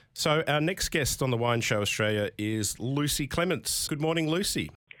So our next guest on the Wine Show Australia is Lucy Clements. Good morning, Lucy.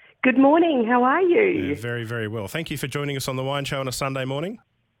 Good morning. How are you? Yeah, very, very well. Thank you for joining us on the Wine Show on a Sunday morning.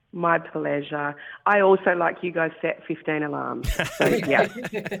 My pleasure. I also, like you guys, set 15 alarms. So, yeah.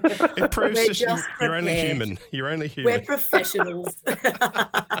 It proves you're only human. You're only human. We're professionals.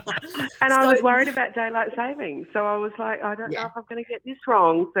 And I was worried about daylight savings. So I was like, I don't know if I'm going to get this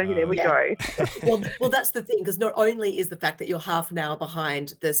wrong. So there we go. Well, that's the thing, because not only is the fact that you're half an hour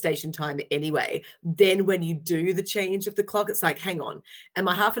behind the station time anyway, then when you do the change of the clock, it's like, hang on, am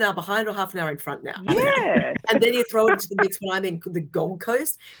I half an hour behind or half an hour in front now? Yeah. And then you throw it into the mix when I'm in the Gold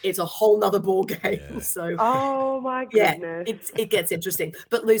Coast. It's a whole nother ball game. Yeah. So, oh my goodness, it gets interesting.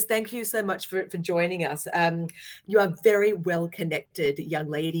 But Luce, thank you so much for joining us. You are a very well connected young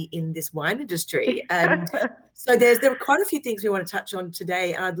lady in this wine industry, and so there are quite a few things we want to touch on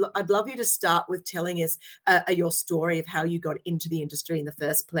today. And I'd love you to start with telling us your story of how you got into the industry in the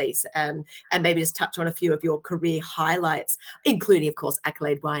first place, and maybe just touch on a few of your career highlights, including, of course,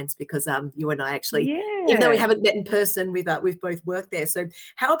 Accolade Wines, because you and I actually, even though we haven't met in person, we've both worked there. So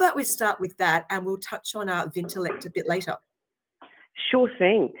how about we start with that, and we'll touch on our Vintellect a bit later. Sure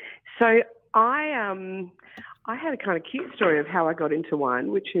thing. So I had a kind of cute story of how I got into wine,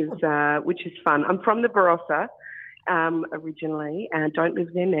 which is fun. I'm from the Barossa originally, and don't live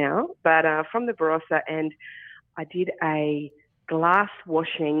there now, but from the Barossa, and I did a glass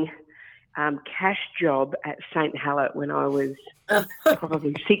washing cash job at St. Hallett when I was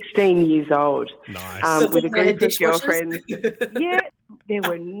probably 16 years old. Nice. With a group of girlfriends. Yeah,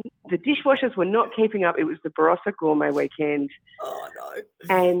 the dishwashers were not keeping up. It was the Barossa Gourmet Weekend. Oh no!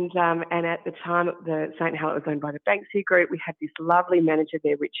 And at the time, the St. Hallett was owned by the Banksy Group. We had this lovely manager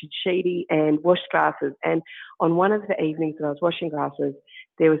there, Richard Sheedy, and washed glasses. And on one of the evenings that I was washing glasses,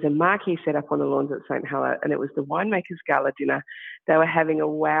 there was a marquee set up on the lawns at St. Hallett, and it was the Winemakers Gala dinner. They were having a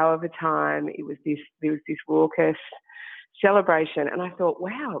wow of a time. There was this raucous celebration, and I thought,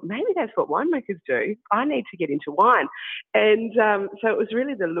 wow, maybe that's what winemakers do. I need to get into wine. And so it was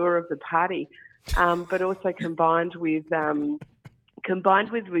really the lure of the party, but also combined with I'm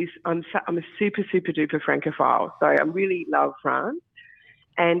a super duper francophile, so I really love France.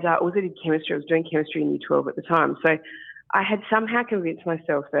 And I also did chemistry. I was doing chemistry in Year 12 at the time, so I had somehow convinced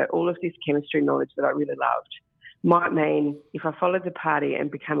myself that all of this chemistry knowledge that I really loved might mean if I followed the party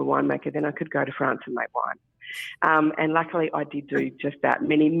and became a winemaker, then I could go to France and make wine. And luckily I did do just that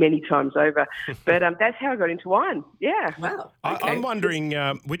many times over. But that's how I got into wine. Yeah. Wow. Okay. I'm wondering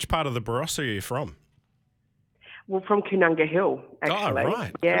which part of the Barossa are you from? Well, from Cununga Hill, actually. Oh,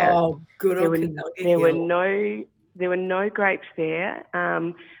 right. Yeah. Oh, good old Cununga Hill. There were no grapes there.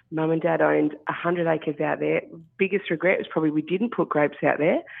 Mum and Dad owned 100 acres out there. Biggest regret was probably we didn't put grapes out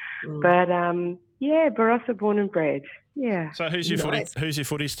there. But Barossa born and bred. Yeah. So who's your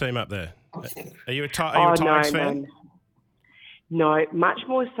footies team up there? Are you a Tigers fan? No, much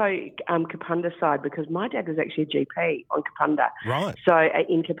more so Kapunda side, because my dad was actually a GP on Kapunda. Right. So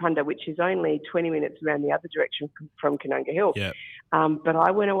in Kapunda, which is only 20 minutes around the other direction from Cununga Hill. Yeah. But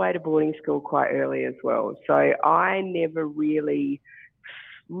I went away to boarding school quite early as well. So I never really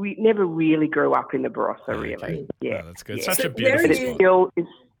grew up in the Barossa, really. Yeah. Oh, that's good. Yeah. Such a beautiful spot.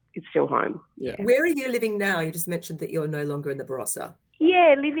 It's still home. Yeah. Where are you living now? You just mentioned that you're no longer in the Barossa.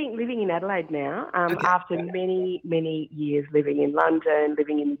 Yeah, living in Adelaide now. After many years living in London,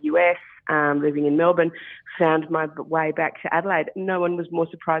 living in the US, living in Melbourne, found my way back to Adelaide. No one was more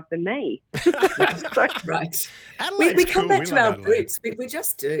surprised than me. Right. We come back to our roots. We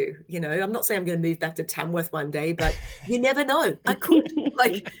just do. You know, I'm not saying I'm going to move back to Tamworth one day, but you never know. I could.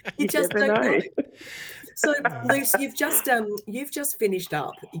 You just don't know. So, Luce, you've just finished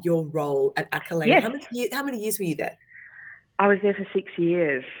up your role at Accolade. Yes. How many years were you there? I was there for 6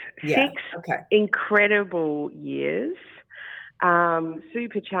 years. Yeah. 6 incredible years.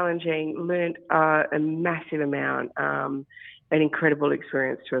 Super challenging. Learned a massive amount. An incredible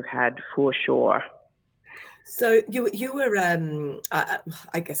experience to have had, for sure. So you were,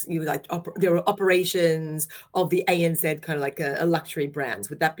 I guess you were like, there were operations of the ANZ, kind of like a luxury brands.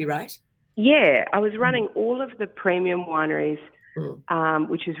 Would that be right? Yeah, I was running all of the premium wineries,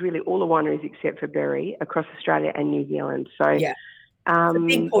 which is really all the wineries except for Berry across Australia and New Zealand. So it's a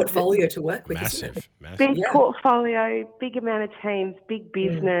big portfolio to work with. Massive. Big portfolio, big amount of teams, big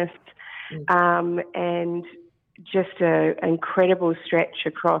business, and just an incredible stretch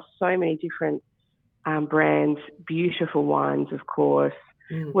across so many different brands, beautiful wines, of course,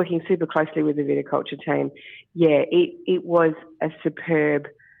 working super closely with the viticulture team. Yeah, it was a superb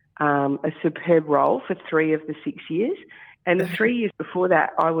role for 3 of the 6 years. And the 3 years before that,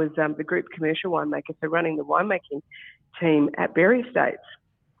 I was the group commercial winemaker, so running the winemaking team at Berry Estates.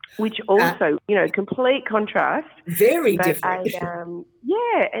 which also, complete contrast. Very but different.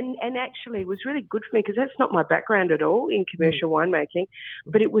 And actually it was really good for me because that's not my background at all in commercial winemaking,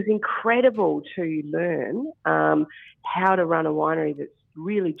 but it was incredible to learn how to run a winery that's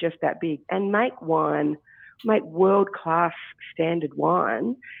really just that big and make world-class standard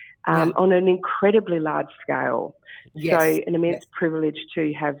wine on an incredibly large scale. Yes. So an immense privilege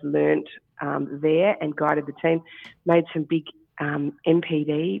to have learnt there and guided the team, made some big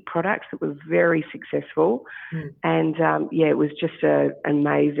MPD products that were very successful. And, it was just an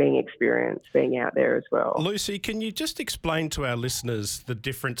amazing experience being out there as well. Lucy, can you just explain to our listeners the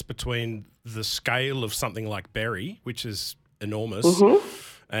difference between the scale of something like Berry, which is enormous,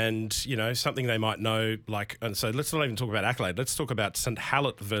 and, something they might know, and so let's not even talk about Accolade. Let's talk about St.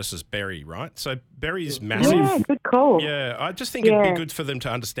 Hallett versus Berry, right? So Berry is massive. Yeah, good call. Yeah, I just think it'd be good for them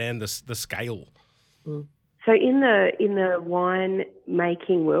to understand the scale. So in the wine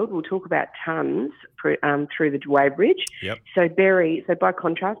making world, we'll talk about tonnes through the weighbridge. Yep. So by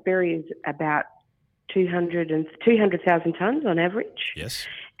contrast, Berry is about 200,000 tonnes on average. Yes.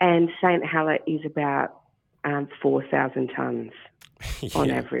 And St. Hallett is about 4,000 tonnes on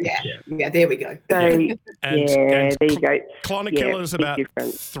average. Yeah, there we go. So, and there you go. Clonakilla is about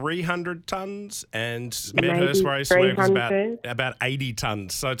difference. 300 tonnes and Medhurst, where I used to work, is about 80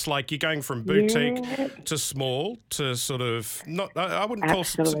 tonnes. So it's like you're going from boutique to small to sort of, not. I wouldn't call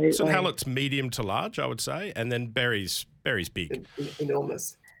St. Hallett's medium to large, I would say, and then Berry's big.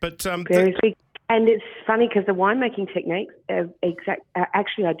 Enormous. But Berry's big. And it's funny because the winemaking techniques are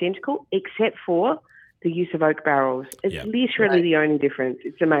actually identical except for the use of oak barrels. It's literally the only difference.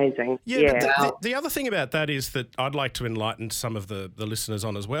 It's amazing. But the other thing about that is that I'd like to enlighten some of the listeners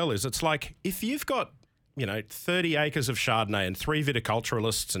on as well is it's like if you've got, 30 acres of Chardonnay and 3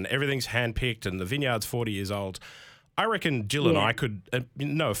 viticulturalists and everything's handpicked and the vineyard's 40 years old, I reckon Jill and I could,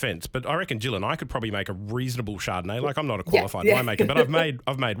 no offence, but I reckon Jill and I could probably make a reasonable Chardonnay. Like I'm not a qualified winemaker, but I've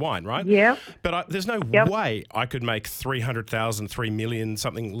made wine, right? Yeah. But there's no way I could make 300,000, 3 million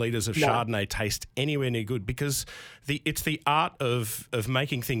something litres of Chardonnay taste anywhere near good because it's the art of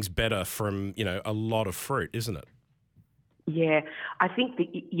making things better from, a lot of fruit, isn't it? Yeah, I think that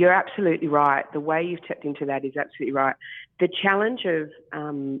you're absolutely right. The way you've tapped into that is absolutely right. The challenge of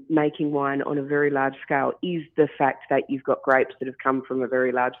making wine on a very large scale is the fact that you've got grapes that have come from a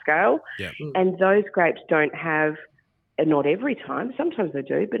very large scale. Yeah. And those grapes don't have, not every time, sometimes they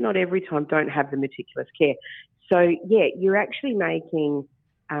do, but not every time don't have the meticulous care. So, you're actually making,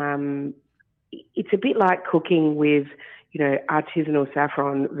 it's a bit like cooking with, artisanal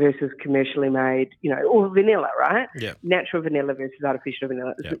saffron versus commercially made, or vanilla, right? Yeah. Natural vanilla versus artificial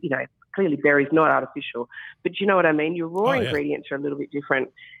vanilla. Yeah. Clearly berry's not artificial, but you know what I mean? Your raw ingredients are a little bit different.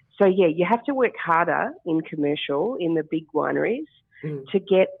 So, you have to work harder in commercial, in the big wineries, to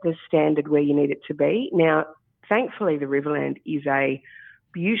get the standard where you need it to be. Now, thankfully, the Riverland is a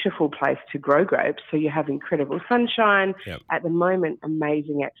beautiful place to grow grapes. So you have incredible sunshine. Yep. At the moment,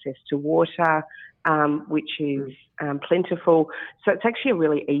 amazing access to water, which is plentiful. So it's actually a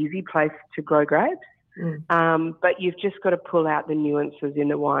really easy place to grow grapes. But you've just got to pull out the nuances in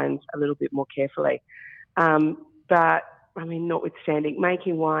the wines a little bit more carefully. But, notwithstanding,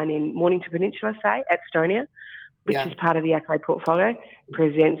 making wine in Mornington Peninsula, say, at Stonia, which is part of the Accolade portfolio,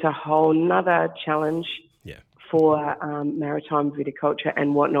 presents a whole nother challenge for maritime viticulture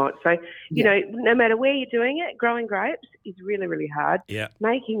and whatnot. So, no matter where you're doing it, growing grapes is really, really hard. Yeah.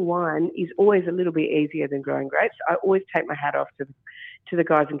 Making wine is always a little bit easier than growing grapes. I always take my hat off to the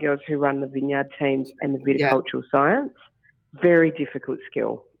guys and girls who run the vineyard teams and the viticultural science. Very difficult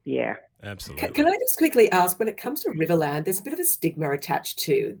skill. Yeah. Absolutely. Can I just quickly ask, when it comes to Riverland, there's a bit of a stigma attached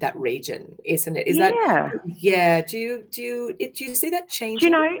to that region, isn't it? Do you see that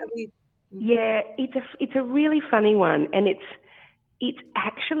changing? Yeah, it's a really funny one, and it's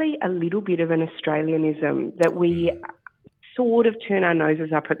actually a little bit of an Australianism that we sort of turn our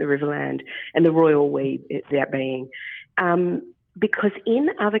noses up at the Riverland and the royal we, that being, because in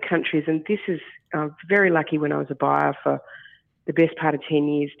other countries, and this is very lucky when I was a buyer for the best part of 10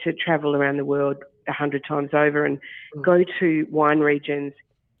 years to travel around the world 100 times over and go to wine regions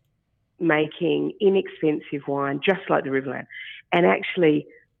making inexpensive wine, just like the Riverland, and actually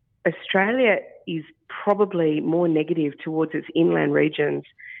Australia is probably more negative towards its inland regions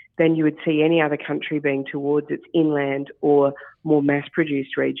than you would see any other country being towards its inland or more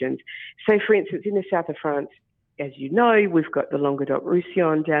mass-produced regions. So, for instance, in the south of France, as you know, we've got the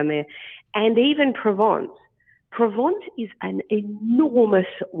Languedoc-Roussillon down there, and even Provence. Provence is an enormous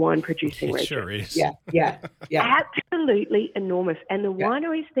wine-producing region. Sure is. Yeah. Absolutely enormous. And the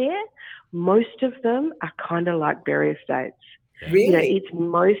wineries there, most of them are kind of like berry estates. Yeah. Really? It's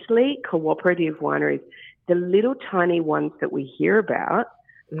mostly cooperative wineries. The little tiny ones that we hear about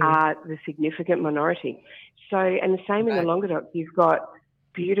are the significant minority. So, and the same in the Right. Languedoc, you've got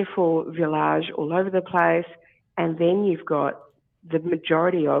beautiful village all over the place, and then you've got the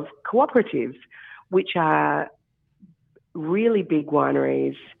majority of cooperatives, which are really big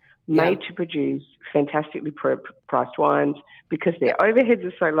wineries made to produce fantastically priced wines because their overheads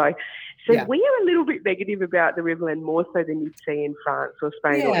are so low. So we are a little bit negative about the Riverland, more so than you'd see in France or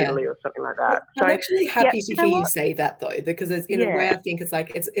Spain or Italy or something like that. I'm actually happy to hear you what? say that, though, because in a way I think it's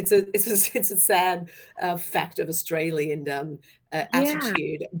like it's a sad fact of Australian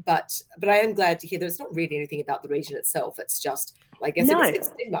attitude. But I am glad to hear that it's not really anything about the region itself. It's just, I guess, it's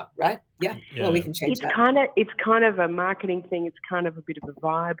stigma, right? Yeah. Well, we can change that. It's kind of a marketing thing. It's kind of a bit of a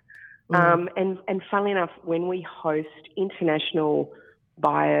vibe. And funnily enough, when we host international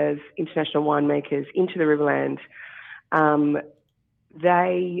buyers, international winemakers into the Riverland,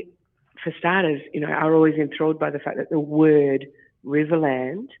 they, for starters, are always enthralled by the fact that the word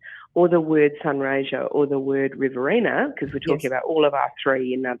Riverland or the word Sunraysia or the word Riverina, because we're talking about all of our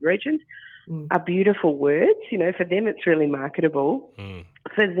three in other regions, are beautiful words. For them, it's really marketable.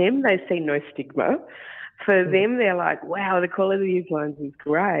 For them, they see no stigma. For them, they're like, wow, the quality of these wines is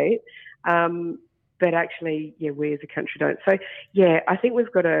great. But actually, we as a country don't. So, I think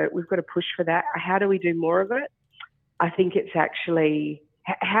we've got to push for that. How do we do more of it? I think it's actually,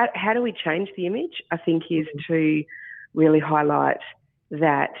 how do we change the image? I think is to really highlight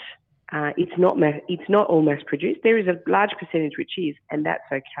that it's not all mass produced. There is a large percentage which is, and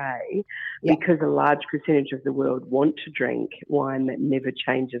that's okay, because a large percentage of the world want to drink wine that never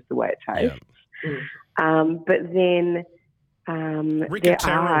changes the way it tastes. But then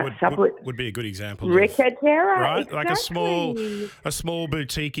Ricatera would be a good example. Ricatera, right? Exactly. Like a small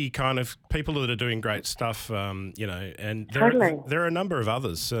boutique-y kind of people that are doing great stuff, and there are a number of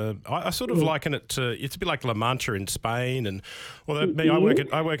others. I sort of liken it to, it's a bit like La Mancha in Spain, and I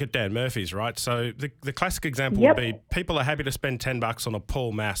work at Dan Murphy's, right? So the classic example would be people are happy to spend $10 on a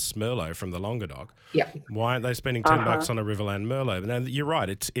Paul Mass Merlot from the Languedoc. Why aren't they spending $10 on a Riverland Merlot? Now you're right,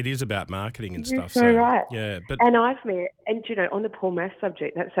 it is about marketing and stuff. So right. Yeah, and I've met, and on the Paul Mass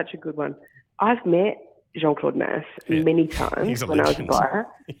subject, that's such a good one. I've met Jean-Claude Mass many times when I was a buyer.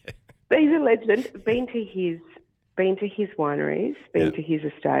 He's a legend. Been to his wineries, been to his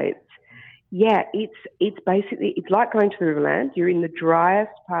estates. Yeah, it's basically, it's like going to the Riverland. You're in the driest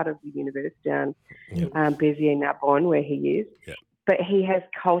part of the universe down Béziers-Narbonne, where he is. But he has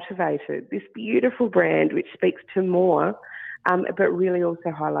cultivated this beautiful brand which speaks to more, but really also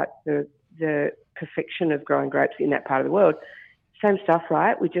highlights the perfection of growing grapes in that part of the world. Same stuff,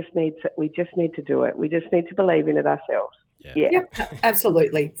 right? We just need to do it. We just need to believe in it ourselves. Yeah,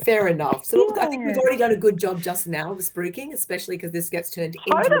 absolutely. Fair enough. So look, I think we've already done a good job just now with spruiking, especially because this gets turned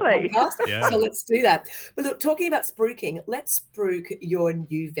into a podcast. So let's do that. But look, talking about spruiking, let's spruik your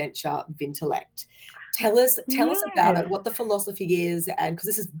new venture, Vintellect. Tell us about it, what the philosophy is, and because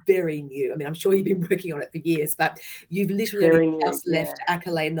this is very new. I mean, I'm sure you've been working on it for years, but you've literally just left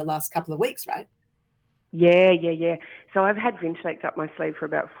Accolade in the last couple of weeks, right? Yeah. So I've had Vintellect up my sleeve for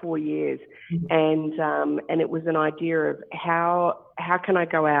about 4 years, and it was an idea of how can I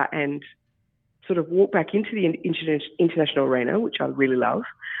go out and sort of walk back into the international arena, which I really love,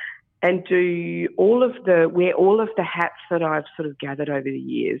 and do wear all of the hats that I've sort of gathered over the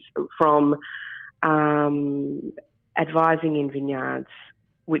years, from advising in vineyards,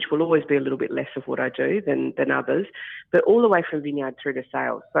 which will always be a little bit less of what I do than others, but all the way from vineyard through to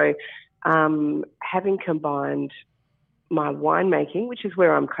sales. So having combined my winemaking, which is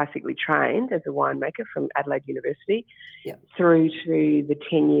where I'm classically trained as a winemaker from Adelaide University, through to the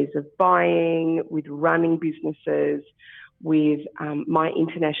 10 years of buying, with running businesses, with my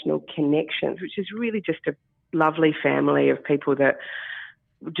international connections, which is really just a lovely family of people that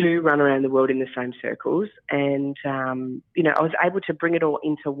do run around the world in the same circles. And, I was able to bring it all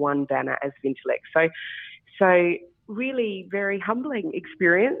into one banner as Vintellect. So really very humbling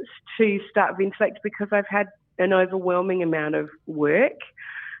experience to start Vintellect, because I've had an overwhelming amount of work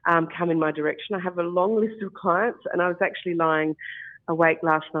come in my direction. I have a long list of clients, and I was actually lying awake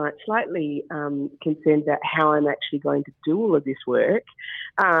last night slightly concerned about how I'm actually going to do all of this work,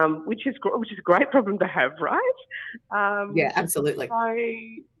 which is a great problem to have, right? Yeah, absolutely. So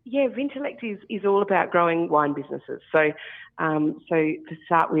Vintellect is all about growing wine businesses. So to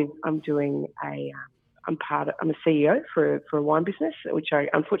start with, I'm a CEO for a wine business, which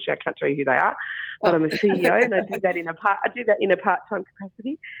unfortunately I can't tell you who they are, but I'm a CEO, and I do that in a part-time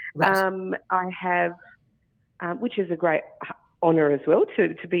capacity. Right. I have, which is a great honour as well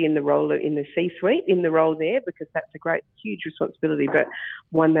to be in the role in the C-suite, in the role there, because that's a great, huge responsibility, but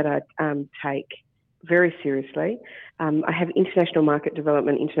one that I take very seriously. I have international market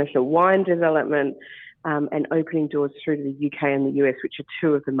development, international wine development, and opening doors through to the UK and the US, which are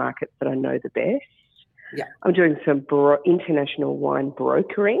two of the markets that I know the best. Yeah. I'm doing some international wine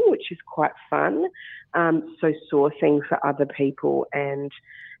brokering, which is quite fun. So sourcing for other people and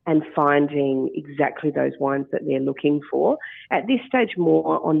finding exactly those wines that they're looking for. At this stage,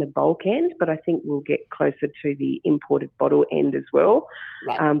 more on the bulk end, but I think we'll get closer to the imported bottle end as well,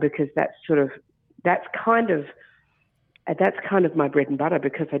 right. Because that's kind of my bread and butter,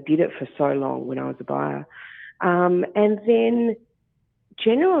 because I did it for so long when I was a buyer. And then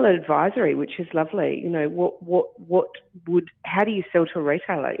general advisory, which is lovely. You know, how do you sell to a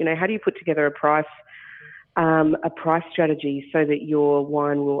retailer? You know, how do you put together a price strategy so that your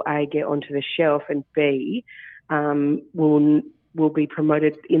wine will A, get onto the shelf, and B, will be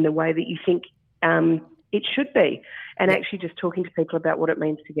promoted in the way that you think it should be, and actually just talking to people about what it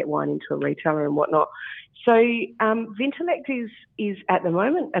means to get wine into a retailer and whatnot. So Vintellect is at the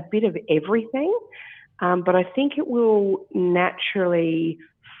moment a bit of everything, but I think it will naturally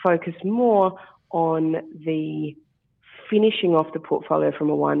focus more on the finishing off the portfolio from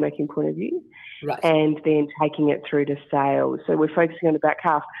a winemaking point of view, right. and then taking it through to sales. So we're focusing on the back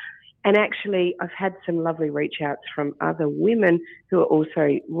half. And actually, I've had some lovely reach outs from other women who are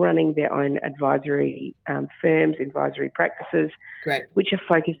also running their own advisory firms, advisory practices, Great. which are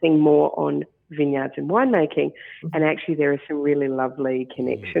focusing more on vineyards and winemaking. And actually, there are some really lovely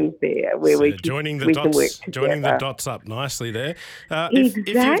connections there where we can work together. Joining the dots up nicely there.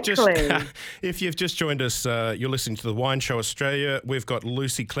 Exactly. If you've just joined us, you're listening to the Wine Show Australia. We've got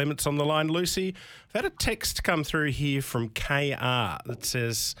Lucy Clements on the line. Lucy, I've had a text come through here from KR that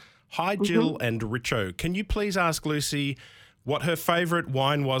says, "Hi, Jill and Richo. Can you please ask Lucy what her favourite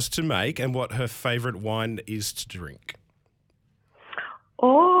wine was to make and what her favourite wine is to drink?"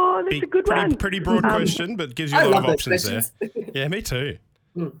 Oh, that's a good one. Pretty broad question, but gives you a lot of options there. Yeah, me too.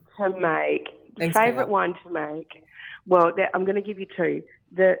 To make. Favourite wine to make. Well, I'm going to give you two.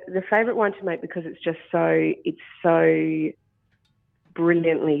 The favourite wine to make, because it's so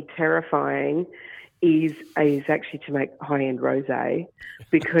brilliantly terrifying, is actually to make high-end rosé,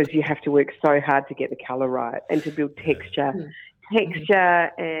 because you have to work so hard to get the colour right and to build texture,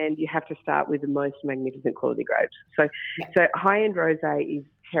 and you have to start with the most magnificent quality grapes. So high-end rosé is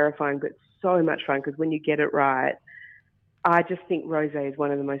terrifying, but so much fun, because when you get it right, I just think rosé is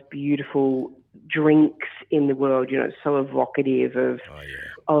one of the most beautiful drinks in the world. You know, it's so evocative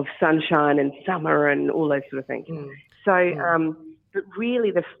of sunshine and summer and all those sort of things. But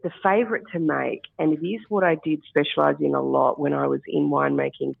really the favourite to make, and it is what I did specialise in a lot when I was in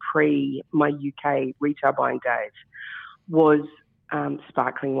winemaking pre my UK retail buying days, was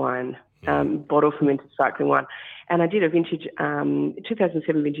sparkling wine, bottle fermented sparkling wine. And I did a vintage,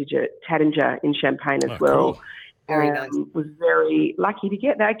 2007 vintage at Taittinger in Champagne as well. Cool. Very nice. Was very lucky to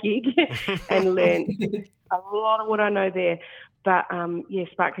get that gig and learned a lot of what I know there. But,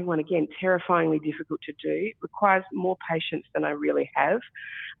 sparkling wine, again, terrifyingly difficult to do. Requires more patience than I really have.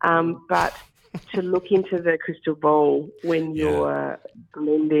 But to look into the crystal ball when you're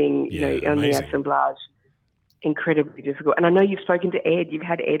blending, on the assemblage, incredibly difficult. And I know you've spoken to Ed. You've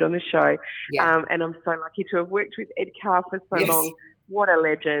had Ed on the show. Yeah. And I'm so lucky to have worked with Ed Carr for so long. What a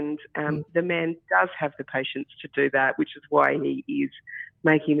legend. The man does have the patience to do that, which is why he is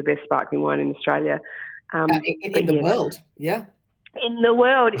making the best sparkling wine in Australia. In the world, yeah. In the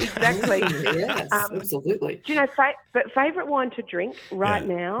world, exactly. Yes, absolutely. Do you know, but favourite wine to drink right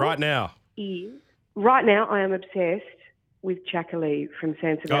now? Right now, I am obsessed with Accolade from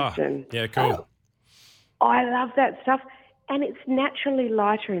San Sebastian. Oh, yeah, cool. I love that stuff. And it's naturally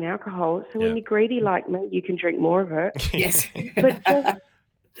lighter in alcohol. So when you're greedy like me, you can drink more of it. Yes. But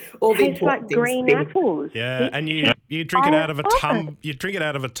just tastes like green apples. Yeah, and you drink it out of a you drink it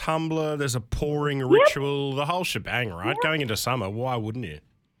out of a tumbler. There's a pouring ritual, the whole shebang, right? Going into summer, why wouldn't you?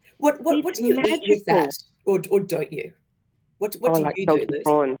 What do you eat with that, or don't you? What do you do,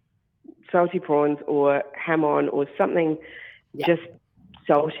 Lucy? Salty prawns or ham on or something just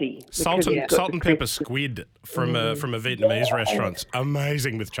salty. Salt and pepper squid from a Vietnamese restaurant's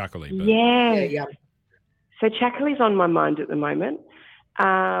amazing with chocolate. Yeah. So Chacolade's on my mind at the moment.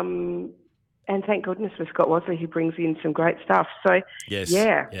 And thank goodness for Scott Wasley, who brings in some great stuff. So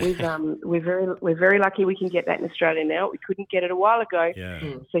we're very lucky we can get that in Australia now. We couldn't get it a while ago. Yeah.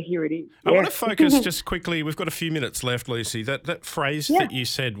 So here it is. I want to focus just quickly. We've got a few minutes left, Lucy. That phrase that you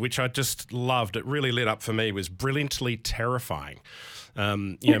said, which I just loved, it really lit up for me, was brilliantly terrifying.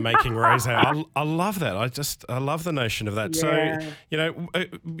 making rosé. I love that. I love the notion of that. Yeah. So,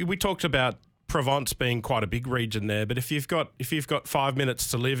 we talked about Provence being quite a big region there, but if you've got 5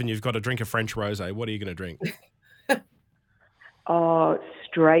 minutes to live and you've got to drink a French rosé, what are you going to drink? Oh,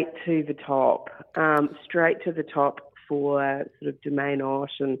 straight to the top. Straight to the top for sort of Domaine Haute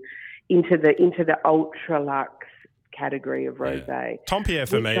and into the ultra luxe category of rosé. Yeah. Tempier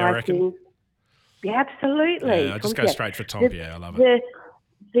for me, I reckon. Yeah, absolutely. Yeah, I just go straight for Tempier. I love it.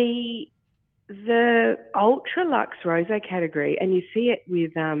 The ultra luxe rosé category, and you see it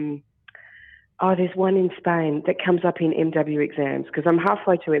with there's one in Spain that comes up in MW exams because I'm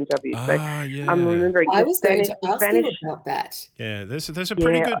halfway to MW. So I'm remembering. I was going to ask you about that. Yeah, there's a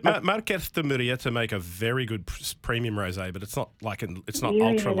pretty good Marquès de Murieta make a very good premium rosé, but it's not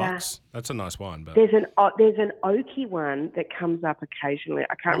ultra luxe. That's a nice wine, but there's an oaky one that comes up occasionally.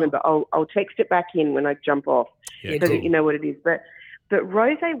 I can't remember. I'll text it back in when I jump off so that you know what it is. But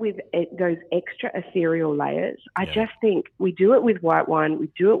rosé with those extra ethereal layers, I just think we do it with white wine, we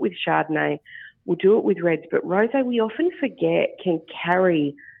do it with Chardonnay, we'll do it with reds, but rosé we often forget can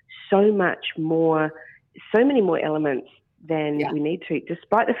carry so many more elements than we need to,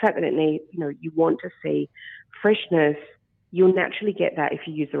 despite the fact that it needs, you want to see freshness. You'll naturally get that if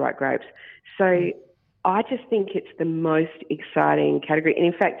you use the right grapes. So I just think it's the most exciting category. And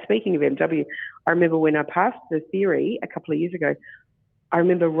in fact, speaking of MW, I remember when I passed the theory a couple of years ago, I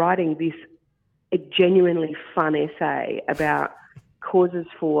remember writing this genuinely fun essay about causes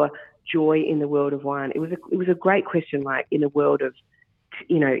for joy in the world of wine. It was a great question, like in a world of,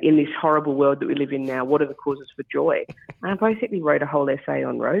 in this horrible world that we live in now, what are the causes for joy? And I basically wrote a whole essay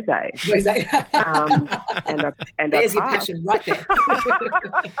on rosé. And there's I your passion right there.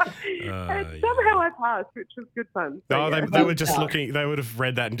 And somehow I passed, which was good fun. So, they were just looking. They would have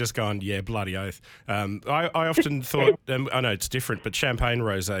read that and just gone, "Yeah, bloody oath." I often thought, I know it's different, but champagne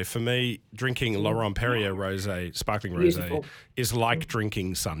rosé for me, drinking Laurent Perrier rosé, sparkling rosé, is like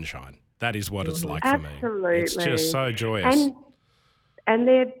drinking sunshine. That is what it's like for me. Absolutely, it's just so joyous. And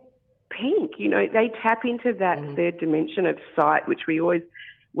they're pink, they tap into that third dimension of sight, which we always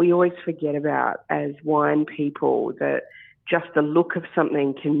forget about as wine people, that just the look of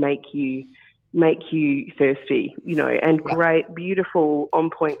something can make you thirsty, and great, beautiful,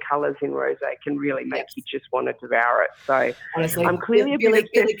 on-point colours in rosé can really make you just want to devour it. So honestly, I'm clearly a bit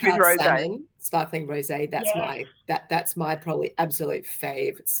obsessed with rosé. Sparkling rosé, that's my probably absolute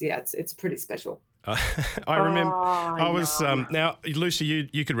fave. It's pretty special. I remember I was now, Lucy,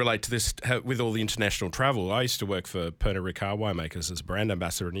 you could relate to this with all the international travel. I used to work for Pernod Ricard winemakers as a brand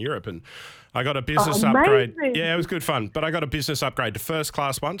ambassador in Europe, and I got a business upgrade. Yeah, it was good fun, but I got a business upgrade to first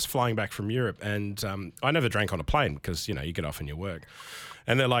class once flying back from Europe, and I never drank on a plane because you get off in your work,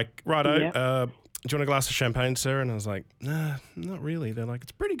 and they're like, righto, do you want a glass of champagne, sir? And I was like, nah, not really. They're like,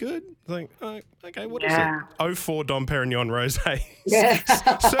 it's pretty good. Like, okay, what is it? 04 Dom Perignon Rosé. Yeah.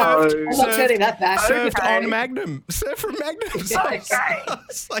 I'm not turning that back. Served on Magnum. Served from Magnum.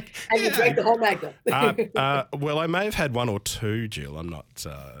 It's like, and you drank the whole Magnum. Well, I may have had one or two, Jill. I'm not.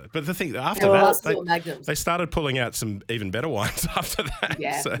 But the thing, after that, they started pulling out some even better wines after that.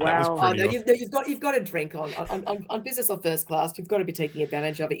 Yeah. So wow. You've got to drink on business or first class. You've got to be taking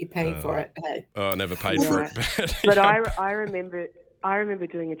advantage of it. You're paying for it. Hey. I never paid for it. But I remember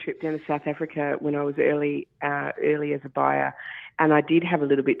doing a trip down to South Africa when I was early as a buyer, and I did have a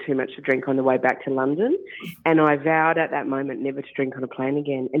little bit too much to drink on the way back to London, and I vowed at that moment never to drink on a plane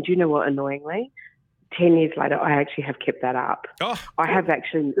again. And do you know what? Annoyingly, 10 years later, I actually have kept that up. I have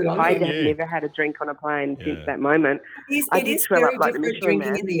never had a drink on a plane since that moment. It is very different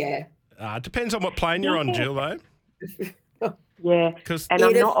drinking in the air. It depends on what plane you're on, Jill, though. Yeah, and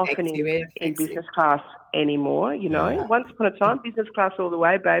I'm not often in business class anymore, Once upon a time, business class all the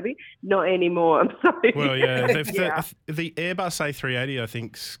way, baby. Not anymore, I'm sorry. Well, yeah. The Airbus A380, I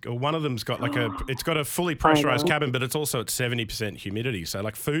think, one of them's got it's got a fully pressurised cabin, but it's also at 70% humidity. So,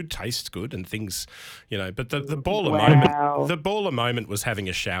 food tastes good and things, but the baller moment was having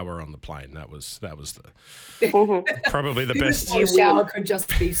a shower on the plane. That was probably the best. A shower could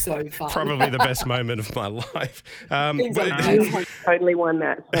just be so fun. Probably the best moment of my life. I totally won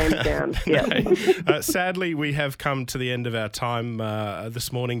that, hands down. Yeah. Sadly, we have come to the end of our time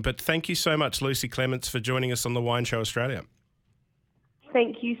this morning, but thank you so much, Lucy Clements, for joining us on the Wine Show Australia.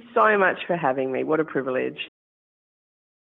 Thank you so much for having me. What a privilege.